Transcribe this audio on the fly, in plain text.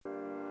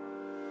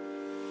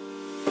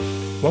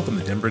Welcome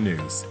to Denver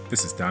News.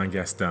 This is Don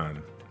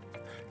Gaston.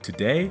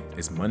 Today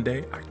is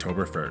Monday,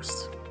 October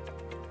 1st.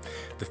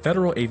 The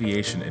Federal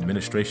Aviation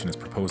Administration is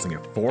proposing a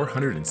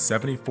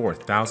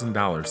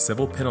 $474,000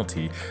 civil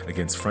penalty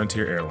against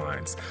Frontier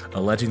Airlines,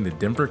 alleging the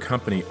Denver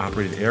company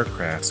operated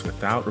aircrafts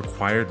without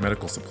required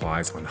medical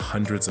supplies on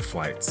hundreds of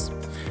flights.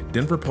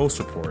 Denver Post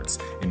reports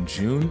in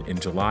June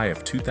and July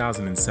of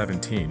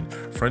 2017,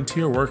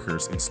 Frontier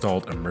workers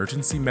installed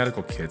emergency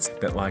medical kits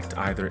that lacked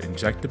either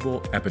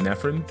injectable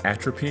epinephrine,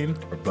 atropine,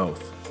 or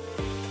both.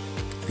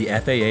 The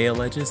FAA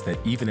alleges that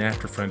even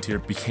after Frontier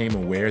became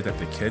aware that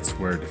the kits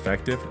were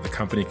defective, the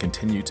company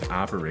continued to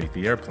operate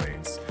the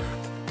airplanes.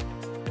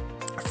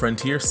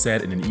 Frontier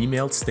said in an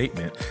emailed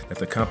statement that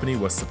the company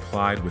was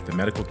supplied with the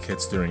medical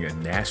kits during a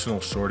national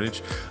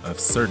shortage of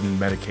certain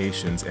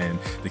medications, and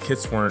the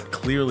kits weren't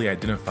clearly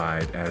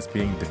identified as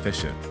being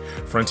deficient.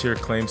 Frontier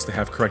claims to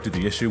have corrected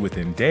the issue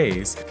within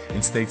days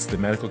and states the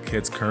medical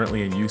kits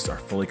currently in use are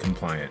fully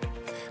compliant.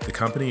 The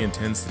company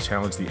intends to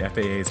challenge the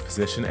FAA's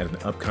position at an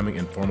upcoming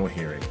informal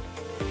hearing.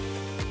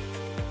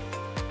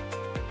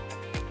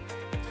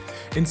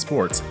 In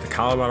sports, the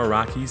Colorado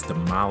Rockies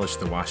demolished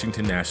the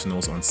Washington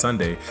Nationals on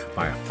Sunday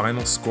by a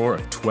final score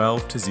of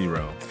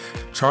 12-0.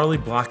 Charlie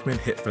Blackmon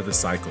hit for the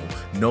cycle,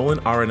 Nolan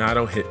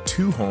Arenado hit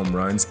 2 home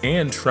runs,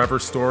 and Trevor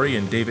Story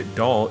and David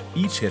Dahl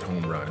each hit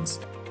home runs.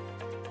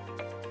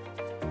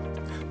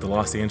 The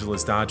Los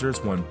Angeles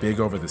Dodgers won big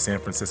over the San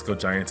Francisco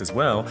Giants as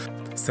well,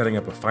 setting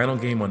up a final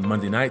game on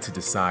Monday night to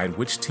decide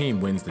which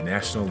team wins the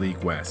National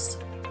League West.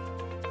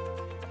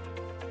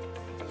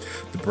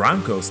 The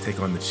Broncos take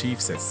on the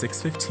Chiefs at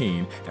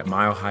 6:15 at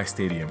Mile High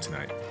Stadium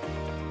tonight.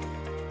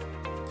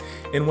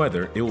 In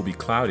weather, it will be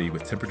cloudy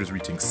with temperatures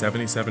reaching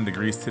 77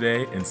 degrees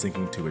today and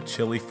sinking to a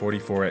chilly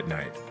 44 at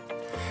night.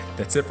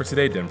 That's it for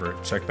today, Denver.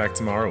 Check back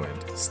tomorrow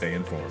and stay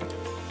informed.